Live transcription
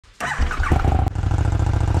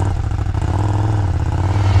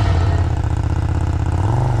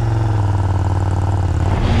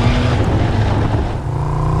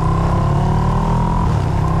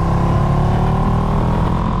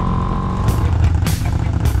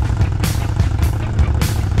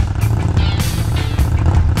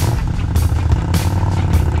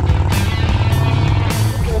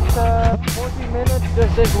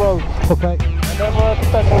Okay. And then we're at the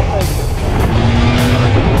petrol station.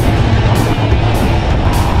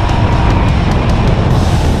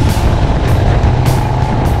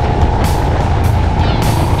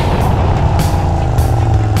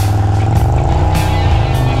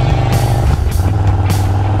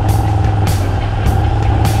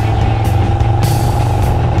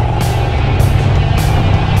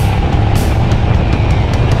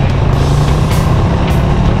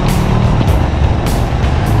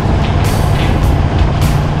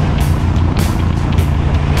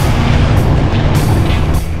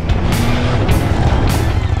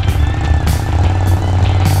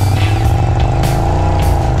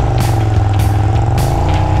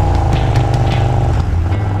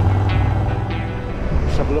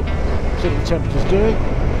 Temperature's doing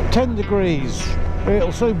 10 degrees.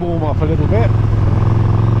 It'll soon warm up a little bit.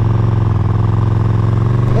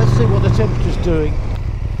 Let's see what the temperature's doing.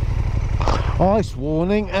 Ice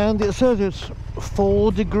warning, and it says it's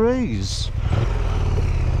 4 degrees.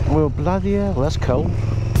 Well, bloody hell, that's cold.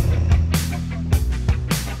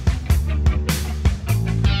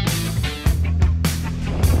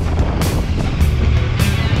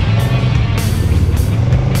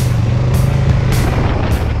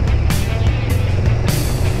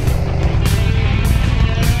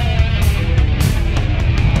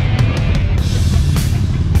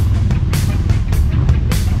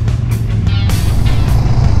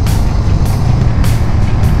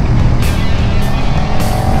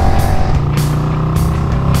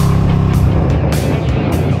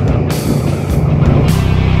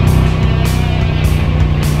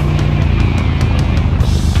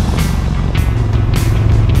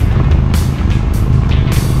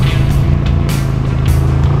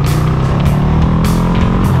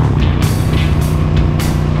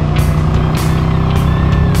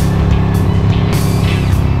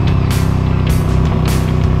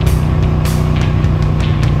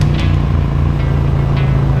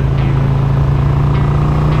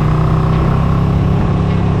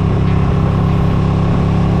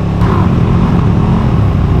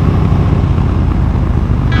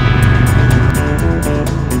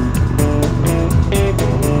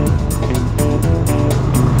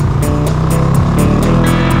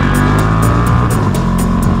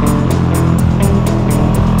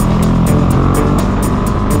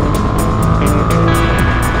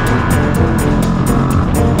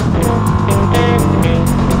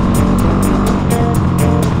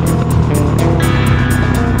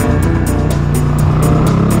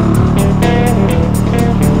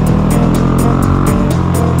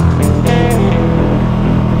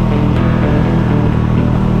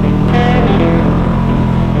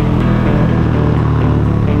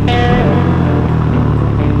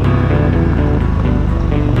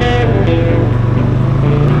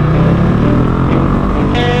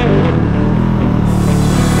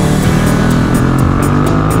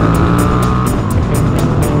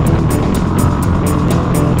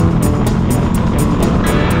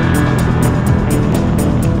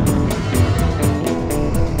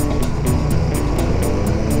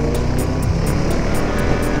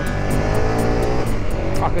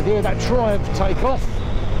 That Triumph take off.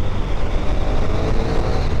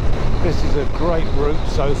 This is a great route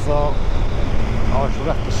so far. I shall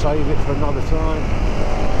have to save it for another time.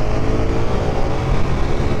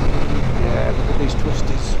 Yeah, look at these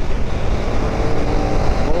twisties.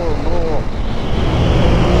 More and more.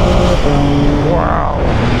 Wow.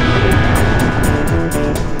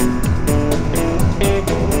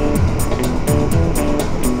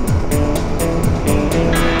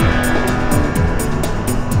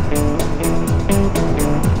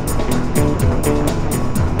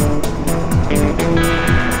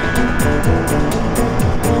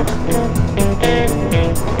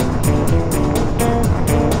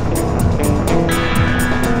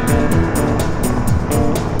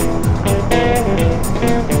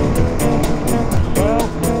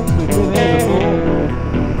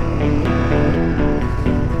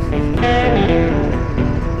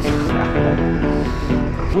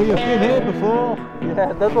 We have been here before.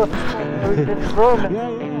 Yeah, that was in Rome. Yeah.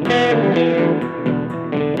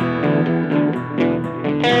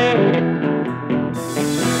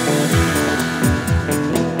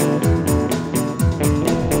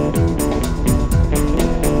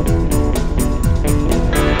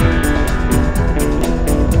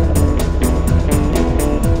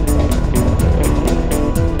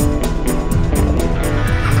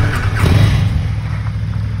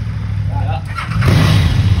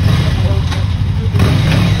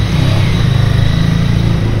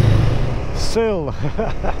 Sil,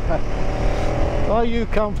 are you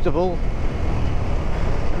comfortable?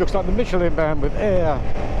 Looks like the Michelin man with air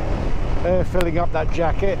filling up that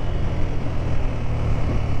jacket.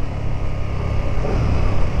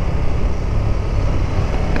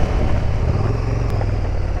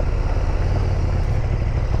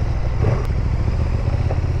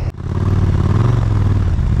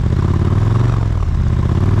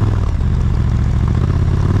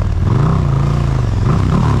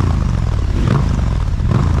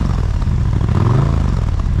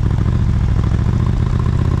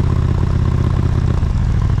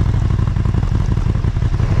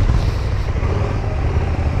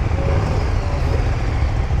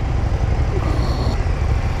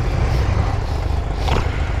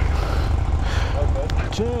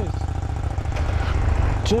 Cheers.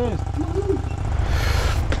 Cheers.